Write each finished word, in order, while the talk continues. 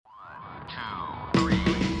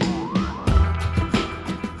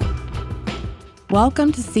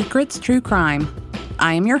Welcome to Secrets True Crime.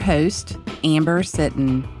 I am your host, Amber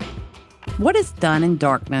Sitton. What is done in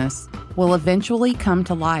darkness will eventually come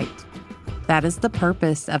to light. That is the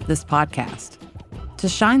purpose of this podcast, to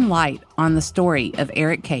shine light on the story of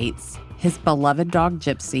Eric Cates, his beloved dog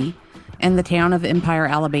Gypsy, and the town of Empire,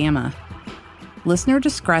 Alabama. Listener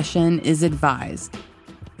discretion is advised.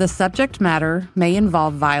 The subject matter may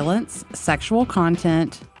involve violence, sexual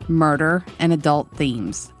content, murder, and adult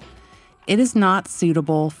themes. It is not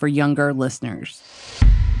suitable for younger listeners.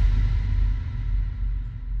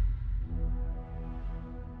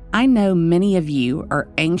 I know many of you are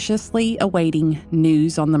anxiously awaiting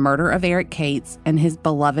news on the murder of Eric Cates and his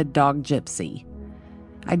beloved dog Gypsy.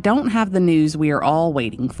 I don't have the news we are all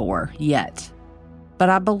waiting for yet, but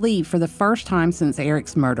I believe for the first time since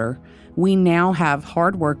Eric's murder, we now have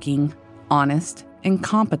hardworking, honest, and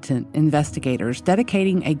competent investigators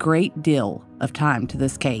dedicating a great deal of time to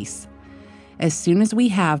this case. As soon as we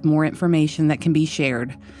have more information that can be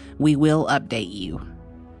shared, we will update you.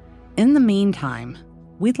 In the meantime,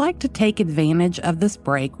 we'd like to take advantage of this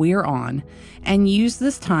break we are on and use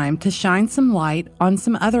this time to shine some light on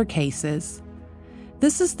some other cases.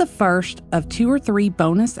 This is the first of 2 or 3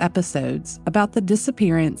 bonus episodes about the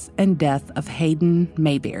disappearance and death of Hayden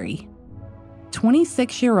Mayberry.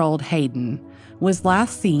 26-year-old Hayden was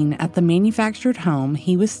last seen at the manufactured home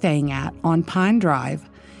he was staying at on Pine Drive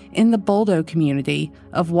in the Boldo community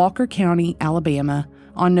of Walker County, Alabama,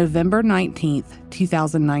 on November 19,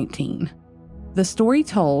 2019. The story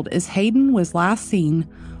told is Hayden was last seen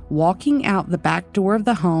walking out the back door of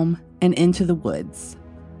the home and into the woods.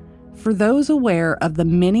 For those aware of the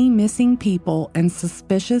many missing people and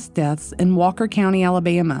suspicious deaths in Walker County,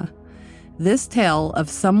 Alabama, this tale of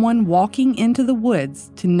someone walking into the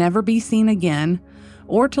woods to never be seen again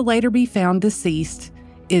or to later be found deceased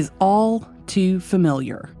is all too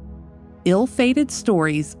familiar. Ill-fated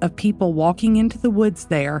stories of people walking into the woods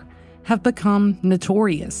there have become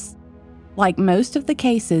notorious. Like most of the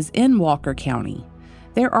cases in Walker County,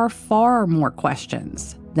 there are far more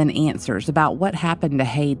questions than answers about what happened to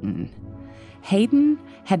Hayden. Hayden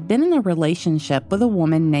had been in a relationship with a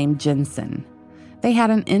woman named Jensen. They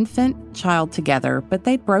had an infant child together, but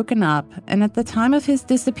they'd broken up, and at the time of his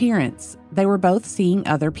disappearance, they were both seeing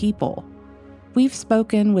other people. We've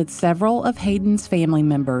spoken with several of Hayden's family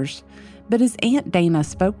members, but his Aunt Dana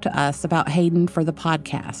spoke to us about Hayden for the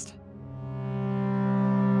podcast.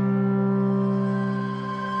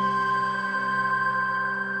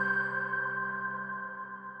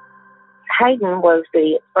 Hayden was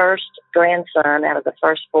the first grandson out of the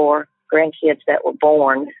first 4 grandkids that were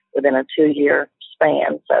born within a 2-year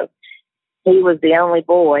span. So he was the only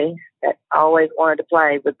boy that always wanted to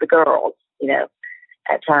play with the girls.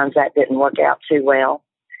 At times that didn't work out too well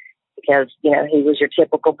because, he was your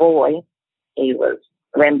typical boy. He was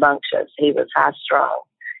rambunctious. He was high strung.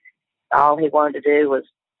 All he wanted to do was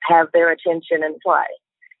have their attention and play.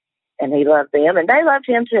 And he loved them, and they loved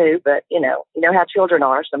him too. But, you know how children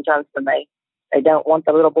are sometimes when they don't want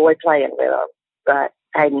the little boy playing with them. But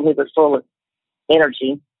Hayden, he was full of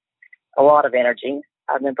energy, a lot of energy.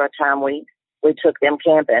 I remember a time we took them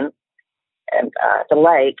camping and at the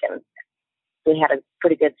lake, and we had a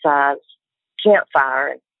pretty good sized campfire.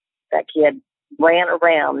 And that kid ran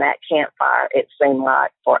around that campfire, it seemed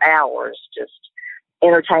like, for hours, just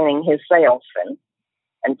entertaining himself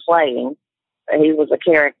and playing. He was a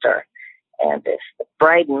character. And if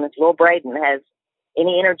little Braden has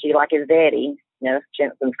any energy like his daddy,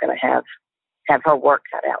 Jensen's going to have her work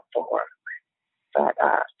cut out for her. But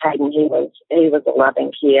Hayden, he was a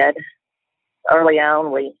loving kid. Early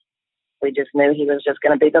on, we just knew he was just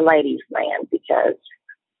going to be the ladies' man because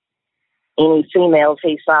any females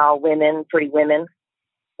he saw, pretty women,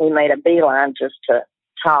 he made a beeline just to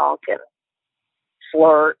talk and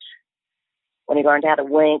flirt. When he learned how to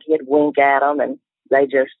wink, he'd wink at them, and they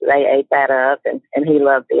ate that up, and he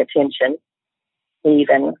loved the attention. He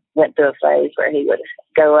even went through a phase where he would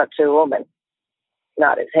go up to them and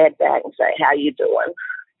nod his head back and say, "How you doing?"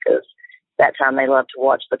 Because that time they loved to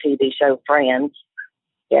watch the TV show Friends.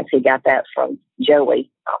 Yes, he got that from Joey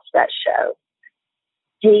off that show.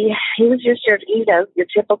 He was just your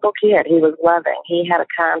typical kid. He was loving. He had a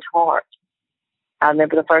kind heart. I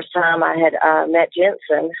remember the first time I had met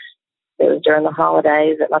Jensen. It was during the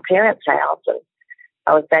holidays at my parents' house, and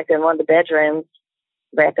I was back in one of the bedrooms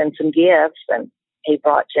wrapping some gifts, and he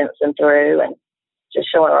brought Jensen through and just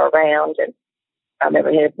showing her around. And I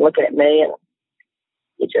remember him looking at me, and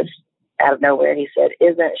he just, out of nowhere, he said,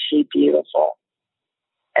 "Isn't she beautiful?"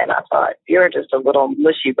 And I thought, "You're just a little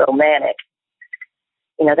mushy romantic."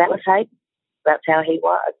 That was Hayden. That's how he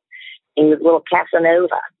was. He was a little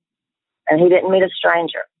Casanova, and he didn't meet a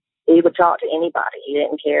stranger. He would talk to anybody. He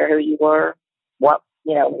didn't care who you were, what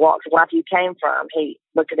walks of life you came from. He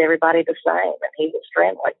looked at everybody the same, and he was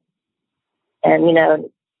friendly. And,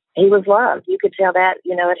 he was loved. You could tell that,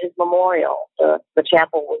 at his memorial. The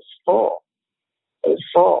chapel was full. It was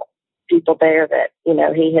full. People there that,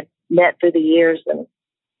 he had met through the years and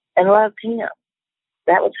loved him.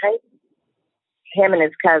 That was Hayden. Him and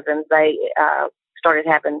his cousins, they started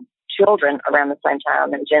having children around the same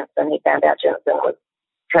time. And Jensen, he found out Jensen was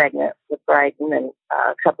pregnant with Braden, and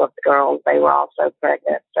a couple of the girls, they were also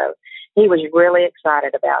pregnant. So he was really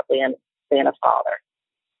excited about being a father.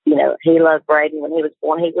 He loved Braden when he was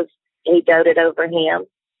born. He doted over him,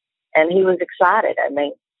 and he was excited. I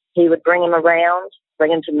mean, he would bring him around,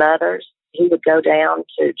 bring him to mothers. He would go down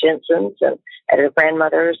to Jensen's and at her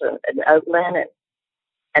grandmother's and Oakland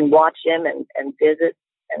and watch him and visit.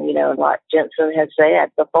 And, like Jensen has said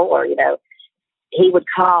before, he would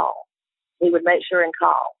call. He would make sure and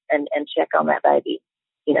call and check on that baby,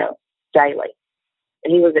 daily.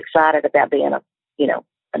 And he was excited about being a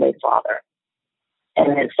new father.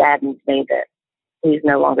 And it saddens me that he's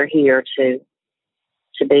no longer here to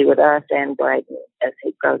be with us and Braden as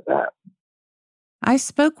he grows up. I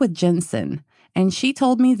spoke with Jensen, and she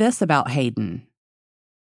told me this about Hayden.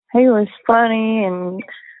 He was funny, and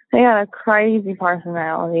he had a crazy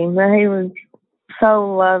personality, but he was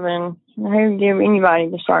so loving. He would give anybody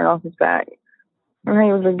the shirt off his back. And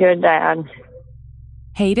he was a good dad.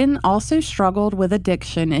 Hayden also struggled with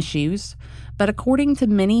addiction issues, but according to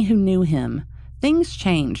many who knew him, things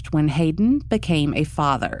changed when Hayden became a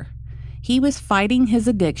father. He was fighting his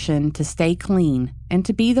addiction to stay clean and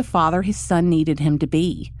to be the father his son needed him to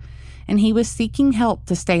be, and he was seeking help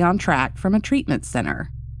to stay on track from a treatment center.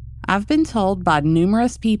 I've been told by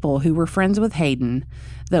numerous people who were friends with Hayden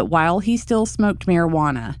that while he still smoked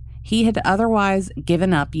marijuana, he had otherwise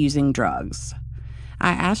given up using drugs.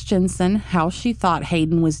 I asked Jensen how she thought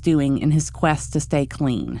Hayden was doing in his quest to stay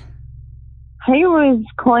clean. He was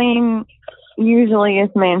clean usually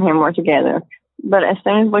if me and him were together. But as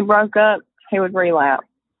soon as we broke up, he would relapse.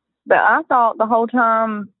 But I thought the whole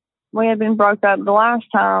time we had been broke up the last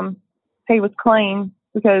time, he was clean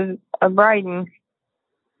because of Braden.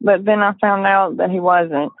 But then I found out that he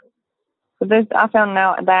wasn't. But I found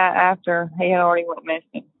out that after he had already went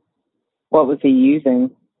missing. What was he using?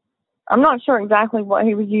 I'm not sure exactly what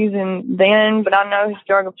he was using then, but I know his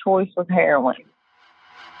drug of choice was heroin.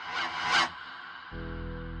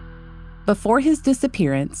 Before his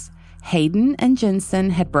disappearance, Hayden and Jensen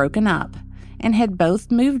had broken up and had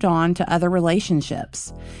both moved on to other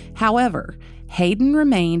relationships. However, Hayden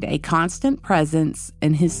remained a constant presence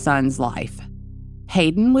in his son's life.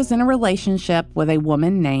 Hayden was in a relationship with a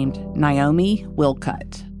woman named Naomi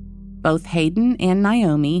Wilcutt. Both Hayden and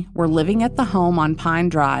Naomi were living at the home on Pine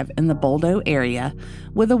Drive in the Boldo area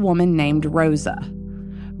with a woman named Rosa.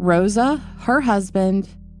 Rosa, her husband,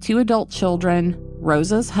 2 adult children,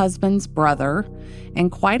 Rosa's husband's brother,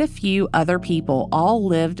 and quite a few other people all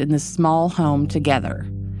lived in this small home together.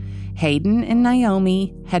 Hayden and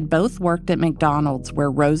Naomi had both worked at McDonald's where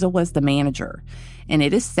Rosa was the manager, and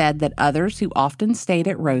it is said that others who often stayed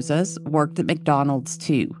at Rosa's worked at McDonald's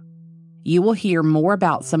too. You will hear more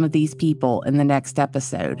about some of these people in the next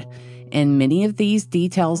episode, and many of these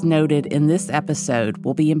details noted in this episode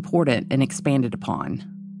will be important and expanded upon.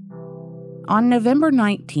 On November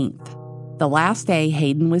 19th, the last day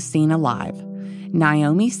Hayden was seen alive,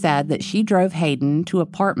 Naomi said that she drove Hayden to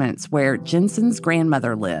apartments where Jensen's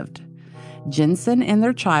grandmother lived. Jensen and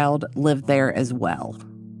their child lived there as well.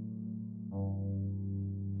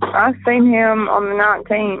 I seen him on the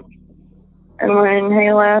 19th, and when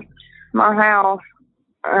he left my house,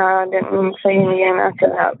 I didn't see him again after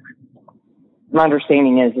that. My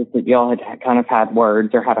understanding is that y'all had kind of had words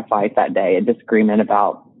or had a fight that day, a disagreement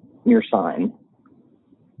about your son.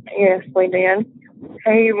 Yes, we did.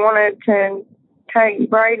 He wanted to take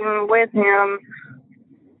Braden with him,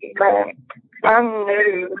 but I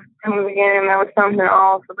knew from the beginning there was something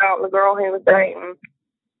off about the girl he was dating.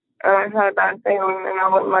 I had a bad feeling, and I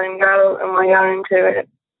wouldn't let him go, and we got into it.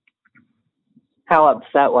 How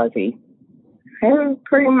upset was he? He was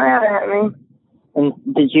pretty mad at me. And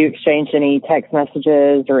did you exchange any text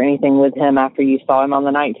messages or anything with him after you saw him on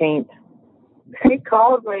the 19th? He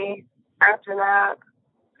called me after that.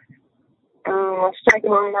 I was checking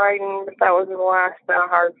on Braden, but that was the last that I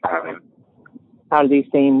heard from him. How did he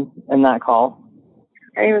seem in that call?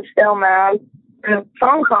 He was still mad. The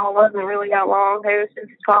phone call wasn't really that long. He was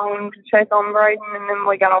just calling to check on Braden, and then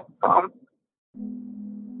we got off the phone.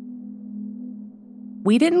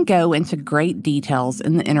 We didn't go into great details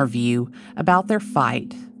in the interview about their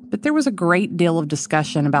fight, but there was a great deal of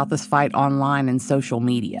discussion about this fight online and social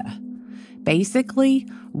media. Basically,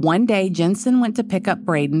 one day Jensen went to pick up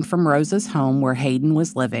Braden from Rosa's home where Hayden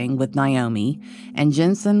was living with Naomi, and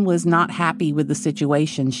Jensen was not happy with the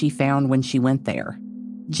situation she found when she went there.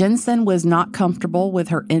 Jensen was not comfortable with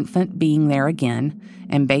her infant being there again,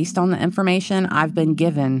 and based on the information I've been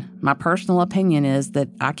given, my personal opinion is that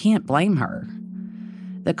I can't blame her.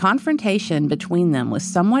 The confrontation between them was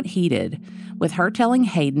somewhat heated, with her telling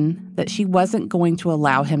Hayden that she wasn't going to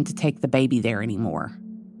allow him to take the baby there anymore.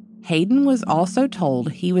 Hayden was also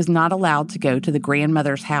told he was not allowed to go to the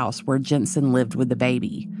grandmother's house where Jensen lived with the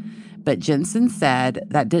baby, but Jensen said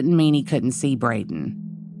that didn't mean he couldn't see Braden.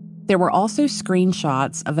 There were also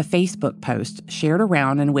screenshots of a Facebook post shared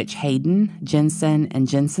around in which Hayden, Jensen, and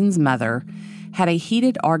Jensen's mother had a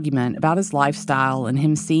heated argument about his lifestyle and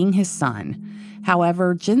him seeing his son.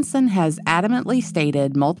 However, Jensen has adamantly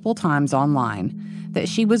stated multiple times online that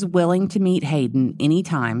she was willing to meet Hayden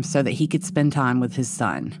anytime so that he could spend time with his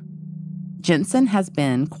son. Jensen has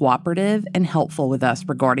been cooperative and helpful with us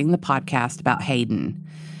regarding the podcast about Hayden.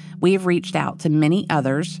 We have reached out to many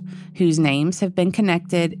others whose names have been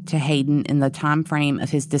connected to Hayden in the time frame of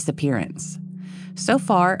his disappearance. So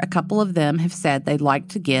far, a couple of them have said they'd like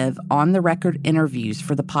to give on-the-record interviews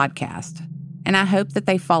for the podcast, and I hope that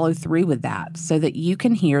they follow through with that so that you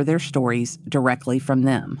can hear their stories directly from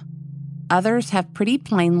them. Others have pretty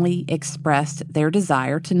plainly expressed their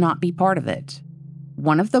desire to not be part of it.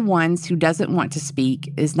 One of the ones who doesn't want to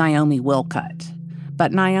speak is Naomi Wilcutt.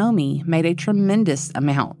 But Naomi made a tremendous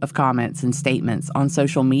amount of comments and statements on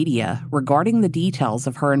social media regarding the details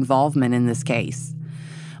of her involvement in this case.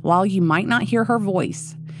 While you might not hear her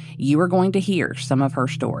voice, you are going to hear some of her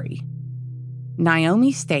story.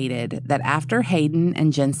 Naomi stated that after Hayden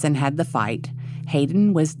and Jensen had the fight,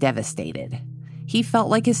 Hayden was devastated. He felt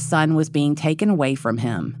like his son was being taken away from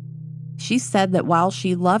him. She said that while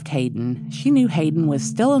she loved Hayden, she knew Hayden was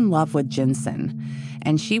still in love with Jensen,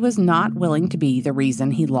 and she was not willing to be the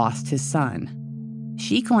reason he lost his son.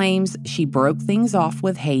 She claims she broke things off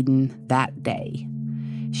with Hayden that day.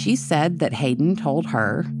 She said that Hayden told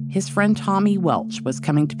her his friend Tommy Welch was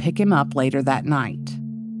coming to pick him up later that night.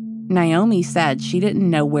 Naomi said she didn't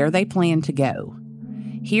know where they planned to go.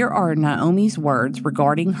 Here are Naomi's words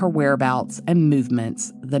regarding her whereabouts and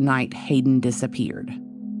movements the night Hayden disappeared.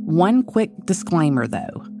 One quick disclaimer,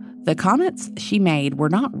 though. The comments she made were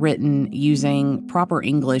not written using proper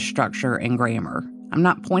English structure and grammar. I'm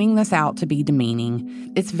not pointing this out to be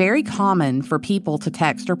demeaning. It's very common for people to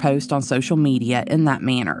text or post on social media in that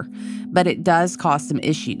manner, but it does cause some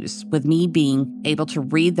issues with me being able to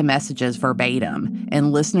read the messages verbatim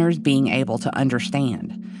and listeners being able to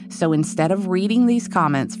understand. So instead of reading these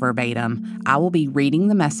comments verbatim, I will be reading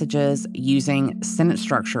the messages using sentence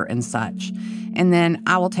structure and such. And then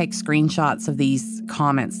I will take screenshots of these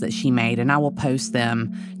comments that she made and I will post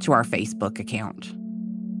them to our Facebook account.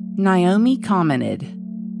 Naomi commented,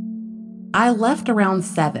 "I left around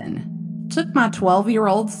 7. Took my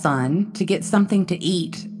 12-year-old son to get something to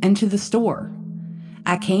eat and to the store.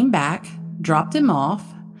 I came back, dropped him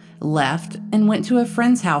off, left, and went to a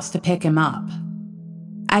friend's house to pick him up.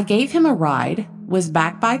 I gave him a ride, was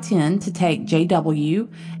back by 10 to take JW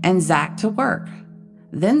and Zach to work.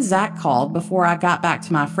 Then Zach called before I got back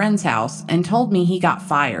to my friend's house and told me he got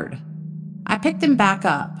fired. I picked him back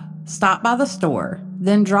up, stopped by the store,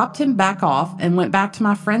 then dropped him back off and went back to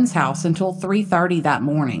my friend's house until 3:30 that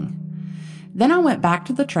morning. Then I went back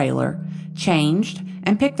to the trailer, changed,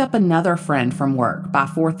 and picked up another friend from work by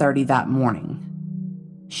 4:30 that morning."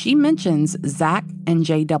 She mentions Zach and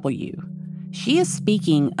JW. She is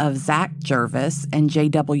speaking of Zach Jervis and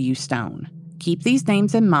JW Stone. Keep these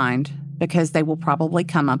names in mind because they will probably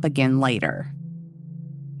come up again later.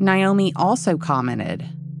 Naomi also commented,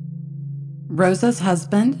 "Rosa's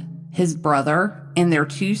husband, his brother, and their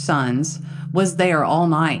 2 sons was there all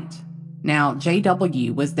night. Now,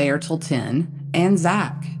 JW was there till 10, and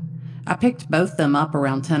Zach. I picked both them up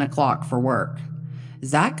around 10 o'clock for work.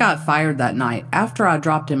 Zach got fired that night after I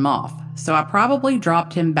dropped him off, so I probably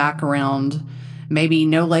dropped him back around maybe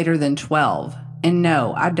no later than 12. And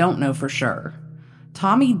no, I don't know for sure.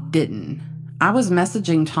 Tommy didn't. I was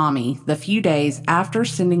messaging Tommy the few days after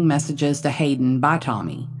sending messages to Hayden by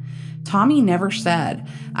Tommy. Tommy never said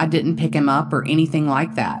I didn't pick him up or anything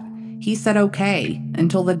like that. He said okay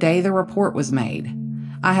until the day the report was made.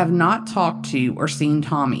 I have not talked to or seen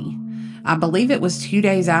Tommy. I believe it was 2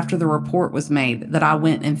 days after the report was made that I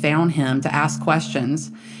went and found him to ask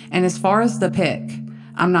questions. And as far as the pic,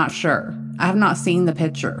 I'm not sure. I have not seen the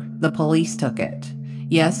picture. The police took it.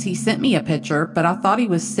 Yes, he sent me a picture, but I thought he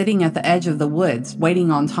was sitting at the edge of the woods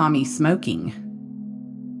waiting on Tommy smoking.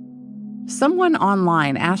 Someone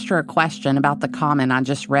online asked her a question about the comment I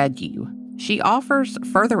just read you. She offers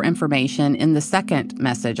further information in the second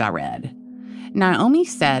message I read. Naomi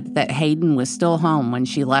said that Hayden was still home when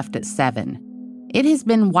she left at 7. It has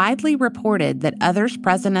been widely reported that others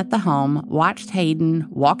present at the home watched Hayden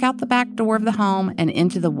walk out the back door of the home and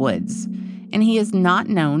into the woods, and he is not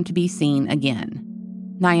known to be seen again.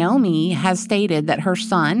 Naomi has stated that her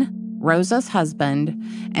son, Rosa's husband,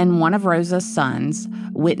 and one of Rosa's sons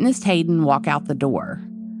witnessed Hayden walk out the door.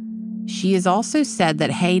 She has also said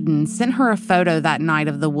that Hayden sent her a photo that night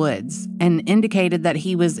of the woods and indicated that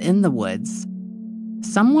he was in the woods.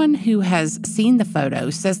 Someone who has seen the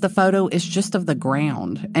photo says the photo is just of the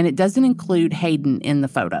ground and it doesn't include Hayden in the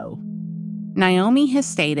photo. Naomi has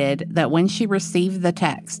stated that when she received the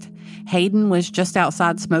text, Hayden was just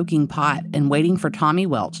outside smoking pot and waiting for Tommy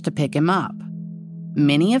Welch to pick him up.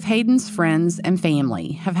 Many of Hayden's friends and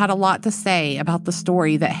family have had a lot to say about the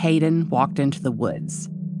story that Hayden walked into the woods.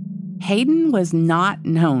 Hayden was not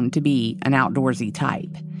known to be an outdoorsy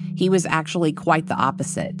type. He was actually quite the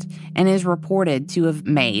opposite and is reported to have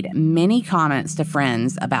made many comments to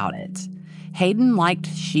friends about it. Hayden liked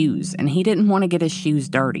shoes and he didn't want to get his shoes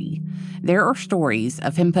dirty. There are stories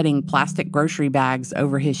of him putting plastic grocery bags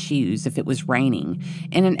over his shoes if it was raining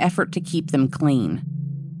in an effort to keep them clean.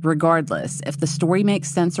 Regardless, if the story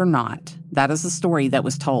makes sense or not, that is the story that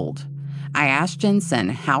was told. I asked Jensen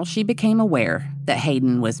how she became aware that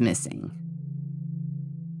Hayden was missing.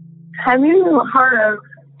 Have you heard of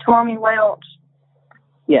Tommy Welch?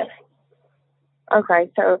 Yes.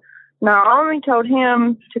 Okay, so Naomi told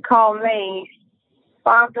him to call me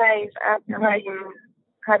 5 days after Hayden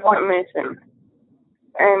had went missing.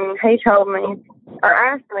 And he told me, or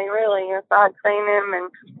asked me really, if I'd seen him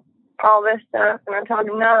and all this stuff, and I told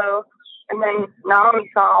him no. And then Naomi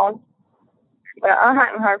called, but I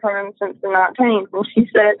hadn't heard from him since the 19th, and she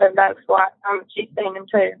said that that's the last time she'd seen him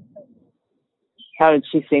too. How did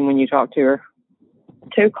she seem when you talked to her?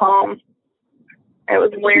 Too calm. It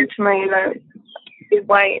was weird to me that you'd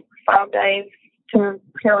wait 5 days to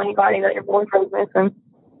tell anybody that your boyfriend's missing.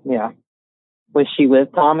 Yeah. Was she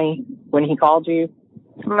with Tommy when he called you?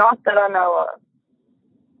 Not that I know of.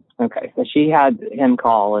 Okay, so she had him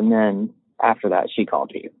call, and then after that, she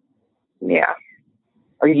called you. Yeah.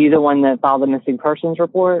 Are you the one that filed the missing persons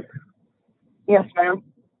report? Yes, ma'am.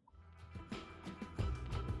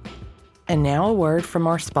 And now a word from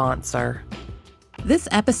our sponsor. This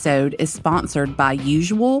episode is sponsored by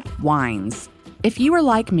Usual Wines. If you are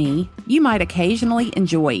like me, you might occasionally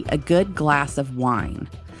enjoy a good glass of wine.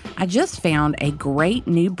 I just found a great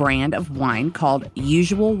new brand of wine called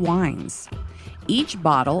Usual Wines. Each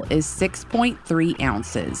bottle is 6.3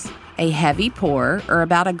 ounces, a heavy pour or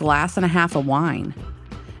about a glass and a half of wine.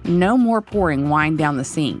 No more pouring wine down the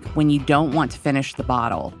sink when you don't want to finish the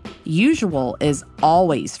bottle. Usual is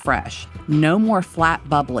always fresh, no more flat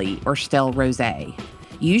bubbly or stale rosé.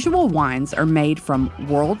 Usual wines are made from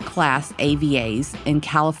world-class AVAs in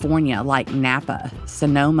California like Napa,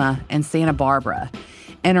 Sonoma, and Santa Barbara,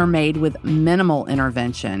 and are made with minimal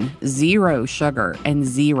intervention, 0 sugar, and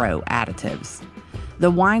 0 additives.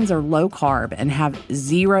 The wines are low carb and have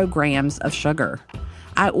 0 grams of sugar.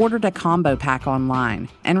 I ordered a combo pack online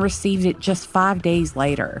and received it just 5 days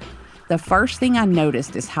later. The first thing I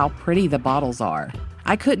noticed is how pretty the bottles are.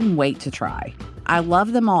 I couldn't wait to try. I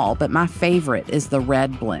love them all, but my favorite is the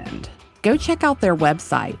red blend. Go check out their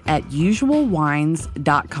website at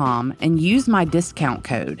usualwines.com and use my discount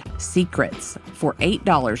code, SECRETS, for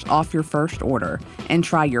 $8 off your first order and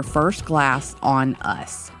try your first glass on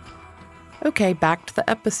us. Okay, back to the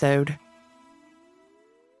episode.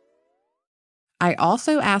 I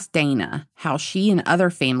also asked Dana how she and other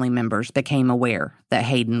family members became aware that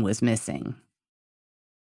Hayden was missing.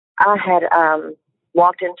 I had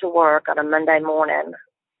walked into work on a Monday morning,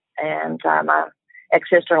 and my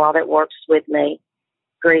ex-sister-in-law that works with me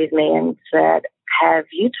greeted me and said, "Have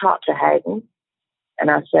you talked to Hayden?" And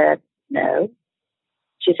I said, "No."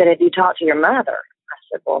 She said, "Have you talked to your mother?" I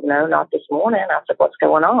said, "Well, no, not this morning." I said, "What's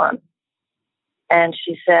going on?" And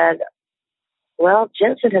she said, "Well,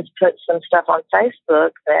 Jensen has put some stuff on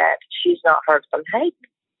Facebook that she's not heard from Hayden,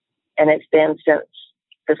 and it's been since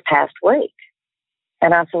this past week."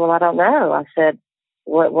 And I said, "Well, I don't know." I said,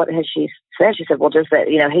 What has she said?" She said, "Well, just that,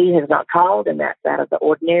 he has not called, and that's out of the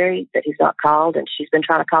ordinary, that he's not called, and she's been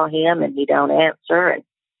trying to call him, and he don't answer." And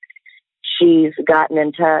she's gotten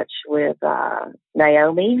in touch with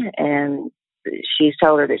Naomi, and she's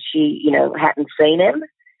told her that she, hadn't seen him,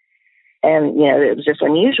 and, it was just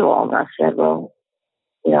unusual. And I said, "Well,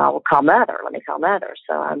 I will call Mother. Let me call Mother.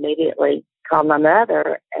 So I immediately called my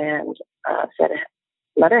mother and said,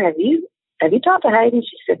 Mother, have you talked to Hayden?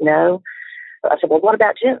 She said, no. I said, well, what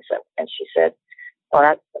about Jensen? And she said,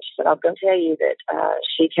 I was going to tell you that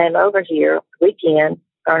she came over here weekend,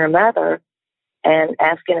 her and her mother, and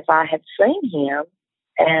asking if I had seen him,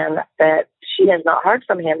 and that she has not heard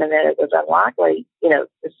from him, and that it was unlikely,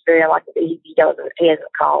 it's very unlikely that he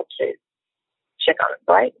hasn't called to check on his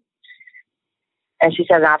break. And she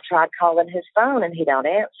said, I've tried calling his phone, and he don't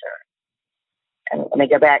answer. And let me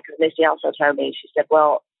go back, because Missy also told me, she said,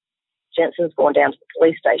 well, Jensen's going down to the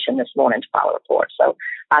police station this morning to file a report. So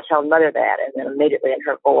I told Mother that, and then immediately in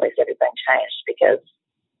her voice, everything changed, because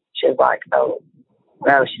she was like, oh,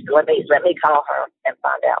 no, she said, let me call her and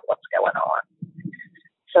find out what's going on.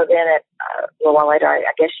 So then a little while later, I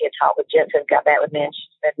guess she had talked with Jensen, got back with me, and she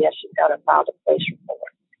said, yes, she's got to file a police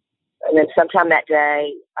report. And then sometime that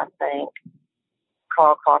day, I think,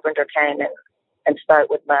 Carl Carpenter came and spoke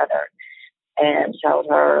with Mother and told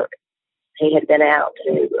her he had been out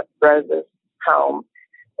to Rose's home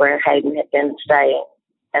where Hayden had been staying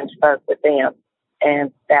and spoke with them.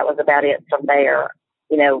 And that was about it from there.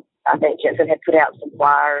 I think Jensen had put out some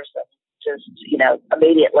flyers and just,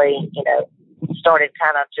 immediately, started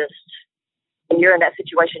kind of just, when you're in that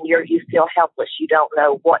situation, you feel helpless. You don't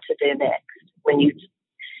know what to do next. When you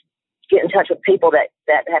get in touch with people that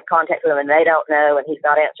have contact with him and they don't know, and he's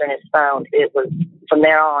not answering his phone, it was, from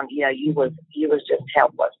there on, you was just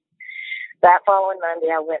helpless. That following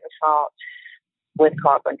Monday, I went and talked with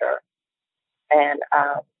Carpenter, and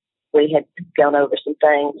we had gone over some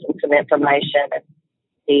things and some information, and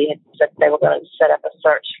he had said they were going to set up a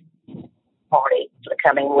search party for the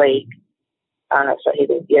coming week. So he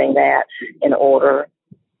was getting that in order.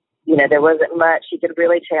 There wasn't much he could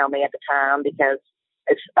really tell me at the time because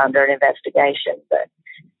it's under an investigation. But,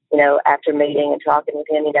 after meeting and talking with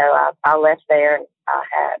him, I left there and I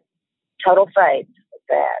had total faith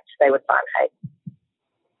that they would find Hayden.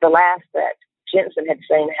 The last that Jensen had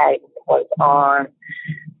seen Hayden was on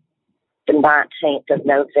the 19th of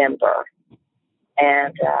November.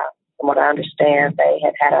 And from what I understand, they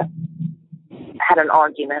had an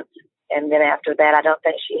argument. And then after that, I don't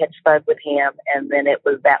think she had spoke with him. And then it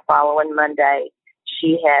was that following Monday,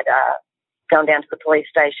 she had gone down to the police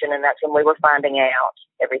station, and that's when we were finding out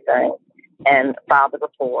everything and filed the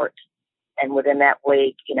report. And within that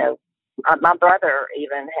week, my brother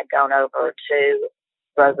even had gone over to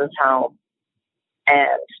Rosa's home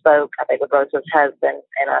and spoke, I think, with Rosa's husband,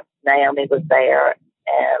 and Naomi was there.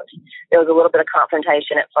 And there was a little bit of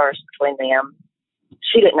confrontation at first between them.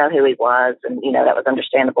 She didn't know who he was, and, that was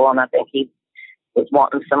understandable. And I think he was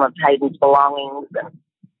wanting some of Hayden's belongings. And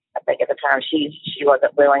I think at the time she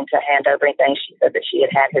wasn't willing to hand over anything. She said that she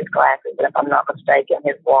had his glasses, and if I'm not mistaken,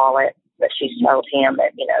 his wallet, but she told him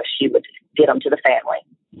that, she would get them to the family,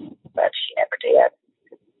 but she never did.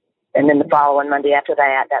 And then the following Monday after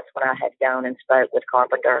that, that's when I had gone and spoke with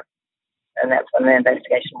Carpenter, and that's when the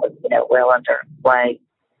investigation was, well underway.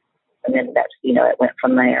 And then that's, it went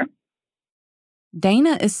from there.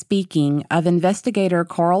 Dana is speaking of investigator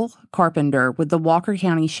Carl Carpenter with the Walker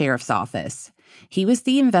County Sheriff's Office. He was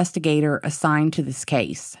the investigator assigned to this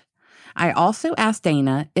case. I also asked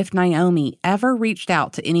Dana if Naomi ever reached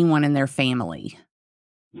out to anyone in their family.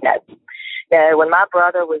 No, when my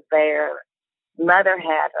brother was there, Mother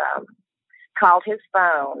had called his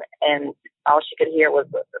phone, and all she could hear was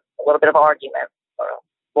a little bit of argument or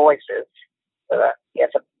voices, a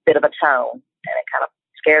bit of a tone, and it kind of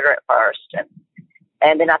scared her at first.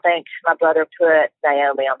 And then I think my brother put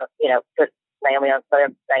Naomi on Naomi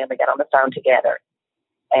got on the phone together,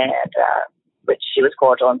 and which she was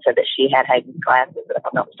cordial and said that she had Hayden's glasses, and if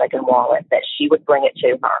I'm not mistaken, wallet, that she would bring it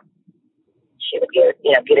to her. She would get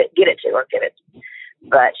it to her, give it.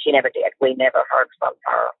 But she never did. We never heard from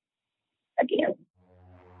her again.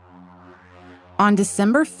 On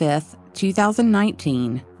December 5th,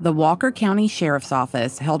 2019, the Walker County Sheriff's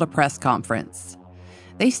Office held a press conference.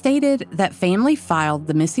 They stated that family filed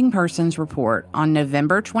the missing persons report on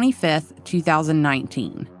November 25th,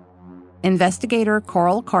 2019. Investigator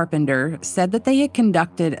Carl Carpenter said that they had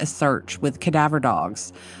conducted a search with cadaver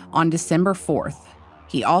dogs on December 4th.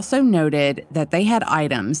 He also noted that they had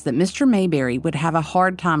items that Mr. Mayberry would have a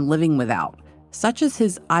hard time living without, such as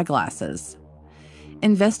his eyeglasses.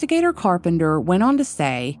 Investigator Carpenter went on to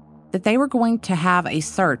say that they were going to have a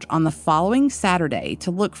search on the following Saturday to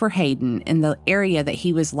look for Hayden in the area that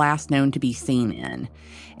he was last known to be seen in,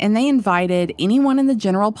 and they invited anyone in the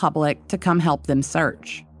general public to come help them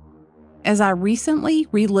search. As I recently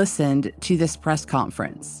re-listened to this press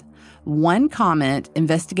conference, one comment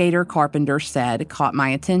Investigator Carpenter said caught my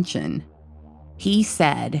attention. He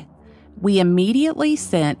said, "We immediately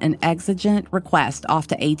sent an exigent request off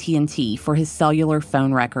to AT&T for his cellular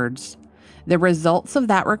phone records. The results of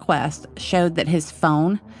that request showed that his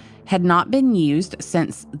phone had not been used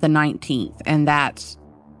since the 19th and that,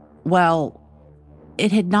 well,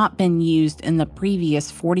 it had not been used in the previous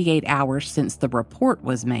 48 hours since the report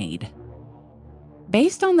was made."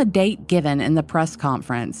 Based on the date given in the press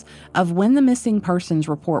conference of when the missing persons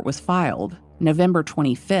report was filed, November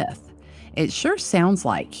 25th, it sure sounds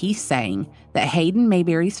like he's saying that Hayden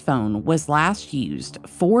Mayberry's phone was last used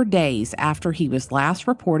 4 days after he was last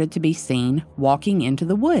reported to be seen walking into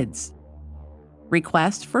the woods.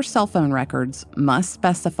 Requests for cell phone records must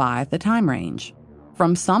specify the time range,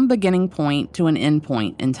 from some beginning point to an end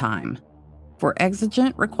point in time. For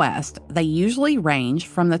exigent requests, they usually range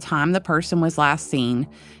from the time the person was last seen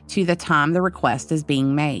to the time the request is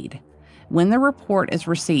being made. When the report is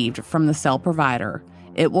received from the cell provider,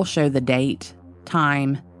 it will show the date,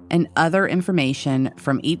 time, and other information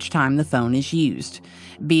from each time the phone is used,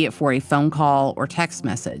 be it for a phone call or text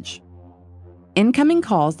message. Incoming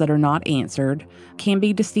calls that are not answered can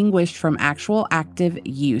be distinguished from actual active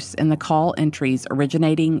use in the call entry's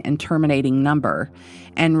originating and terminating number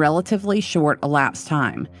and relatively short elapsed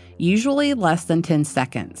time, usually less than 10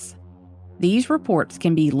 seconds. These reports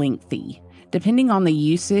can be lengthy, depending on the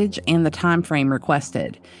usage and the time frame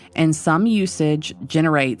requested, and some usage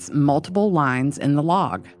generates multiple lines in the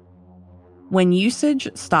log. When usage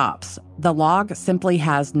stops, the log simply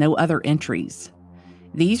has no other entries.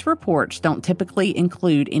 These reports don't typically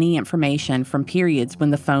include any information from periods when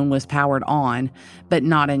the phone was powered on, but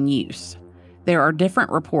not in use. There are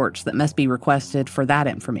different reports that must be requested for that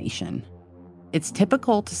information. It's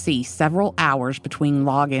typical to see several hours between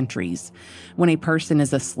log entries when a person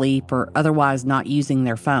is asleep or otherwise not using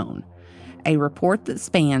their phone. A report that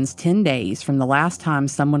spans 10 days from the last time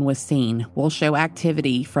someone was seen will show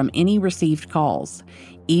activity from any received calls,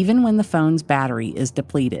 even when the phone's battery is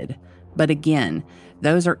depleted. But again,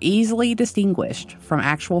 those are easily distinguished from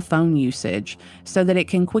actual phone usage so that it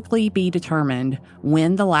can quickly be determined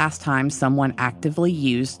when the last time someone actively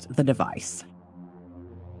used the device.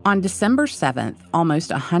 On December 7th,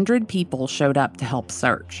 almost 100 people showed up to help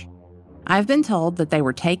search. I've been told that they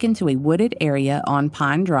were taken to a wooded area on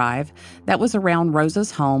Pine Drive that was around Rosa's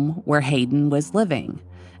home where Hayden was living.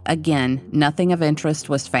 Again, nothing of interest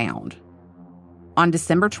was found. On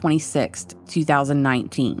December 26,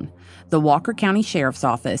 2019, the Walker County Sheriff's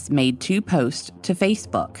Office made 2 posts to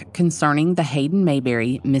Facebook concerning the Hayden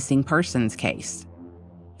Mayberry missing persons case.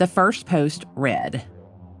 The first post read,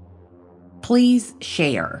 "Please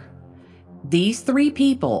share. These 3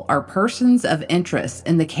 people are persons of interest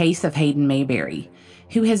in the case of Hayden Mayberry,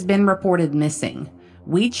 who has been reported missing.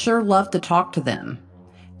 We'd sure love to talk to them.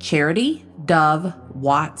 Charity Dove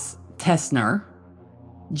Watts Tessner,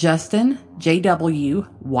 Justin J.W.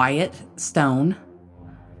 Wyatt Stone,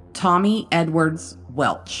 Tommy Edwards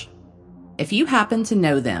Welch. If you happen to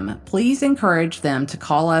know them, please encourage them to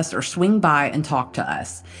call us or swing by and talk to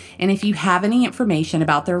us. And if you have any information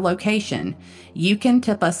about their location, you can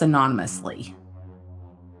tip us anonymously."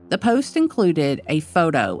 The post included a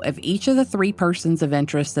photo of each of the 3 persons of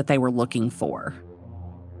interest that they were looking for.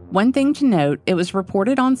 One thing to note, it was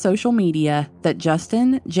reported on social media that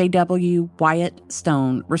Justin J.W. Wyatt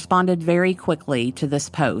Stone responded very quickly to this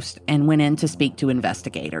post and went in to speak to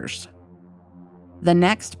investigators. The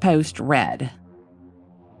next post read,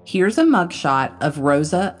 "Here's a mugshot of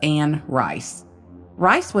Rosa Ann Rice.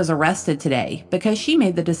 Rice was arrested today because she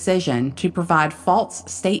made the decision to provide false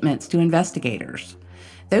statements to investigators.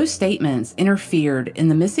 Those statements interfered in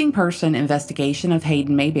the missing person investigation of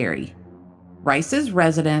Hayden Mayberry. Rice's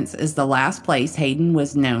residence is the last place Hayden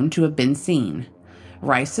was known to have been seen.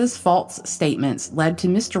 Rice's false statements led to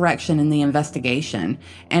misdirection in the investigation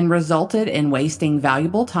and resulted in wasting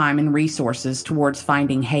valuable time and resources towards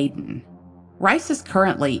finding Hayden. Rice is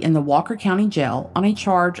currently in the Walker County Jail on a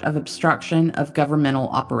charge of obstruction of governmental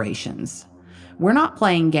operations. We're not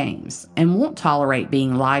playing games and won't tolerate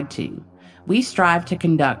being lied to. We strive to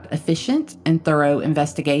conduct efficient and thorough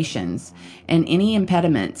investigations, and any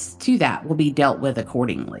impediments to that will be dealt with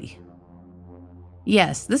accordingly."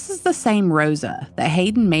 Yes, this is the same Rosa that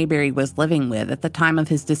Hayden Mayberry was living with at the time of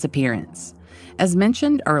his disappearance. As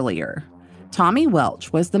mentioned earlier, Tommy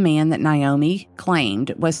Welch was the man that Naomi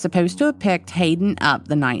claimed was supposed to have picked Hayden up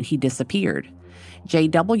the night he disappeared.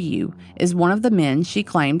 JW is one of the men she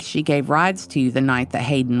claimed she gave rides to the night that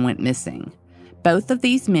Hayden went missing. Both of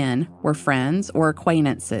these men were friends or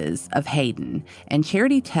acquaintances of Hayden, and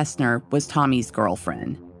Charity Tessner was Tommy's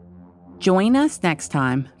girlfriend. Join us next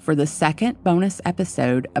time for the second bonus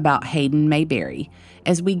episode about Hayden Mayberry,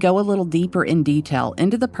 as we go a little deeper in detail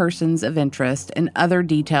into the persons of interest and other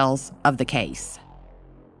details of the case.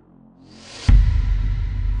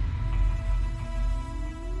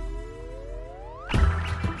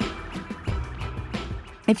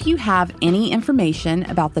 If you have any information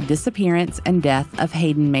about the disappearance and death of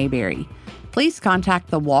Hayden Mayberry, please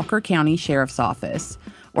contact the Walker County Sheriff's Office,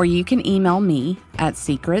 or you can email me at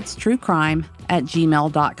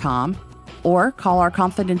secretstruecrime@gmail.com or call our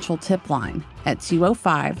confidential tip line at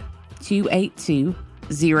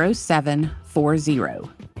 205-282-0740.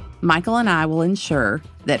 Michael and I will ensure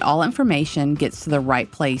that all information gets to the right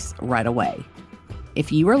place right away.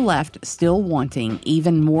 If you are left still wanting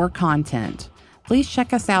even more content, please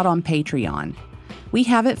check us out on Patreon. We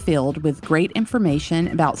have it filled with great information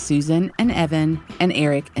about Susan and Evan and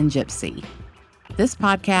Eric and Gypsy. This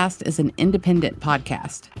podcast is an independent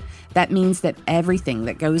podcast. That means that everything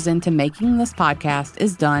that goes into making this podcast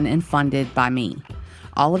is done and funded by me.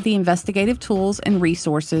 All of the investigative tools and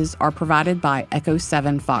resources are provided by Echo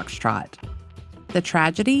 7 Foxtrot. The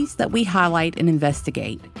tragedies that we highlight and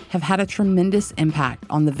investigate have had a tremendous impact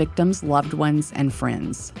on the victims' loved ones and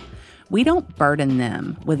friends. We don't burden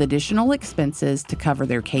them with additional expenses to cover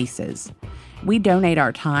their cases. We donate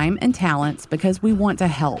our time and talents because we want to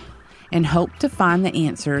help and hope to find the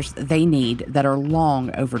answers they need that are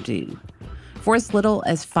long overdue. For as little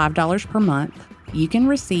as $5 per month, you can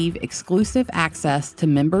receive exclusive access to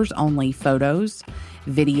members-only photos,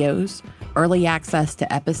 videos, early access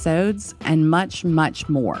to episodes, and much, much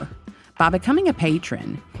more. By becoming a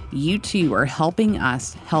patron, you too are helping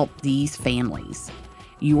us help these families.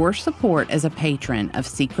 Your support as a patron of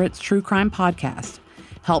Secrets True Crime Podcast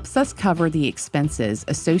helps us cover the expenses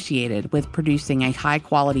associated with producing a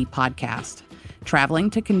high-quality podcast,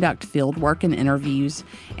 traveling to conduct field work and interviews,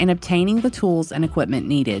 and obtaining the tools and equipment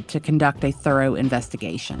needed to conduct a thorough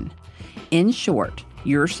investigation. In short,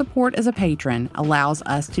 your support as a patron allows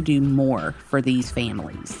us to do more for these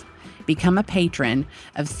families. Become a patron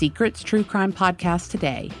of Secrets True Crime Podcast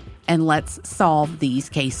today, and let's solve these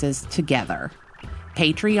cases together.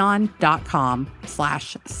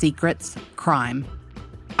 Patreon.com/secretscrime.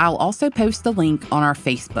 I'll also post the link on our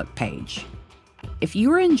Facebook page. If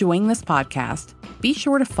you are enjoying this podcast, be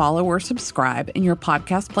sure to follow or subscribe in your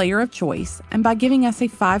podcast player of choice and by giving us a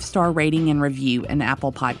 5-star rating and review in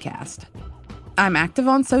Apple Podcast. I'm active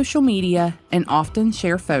on social media and often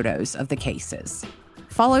share photos of the cases.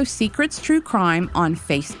 Follow Secrets True Crime on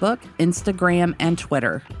Facebook, Instagram, and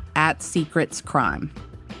Twitter @SecretsCrime.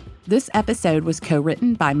 This episode was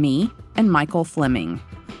co-written by me and Michael Fleming.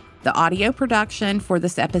 The audio production for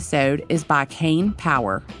this episode is by Kane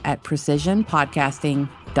Power at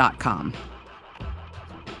precisionpodcasting.com.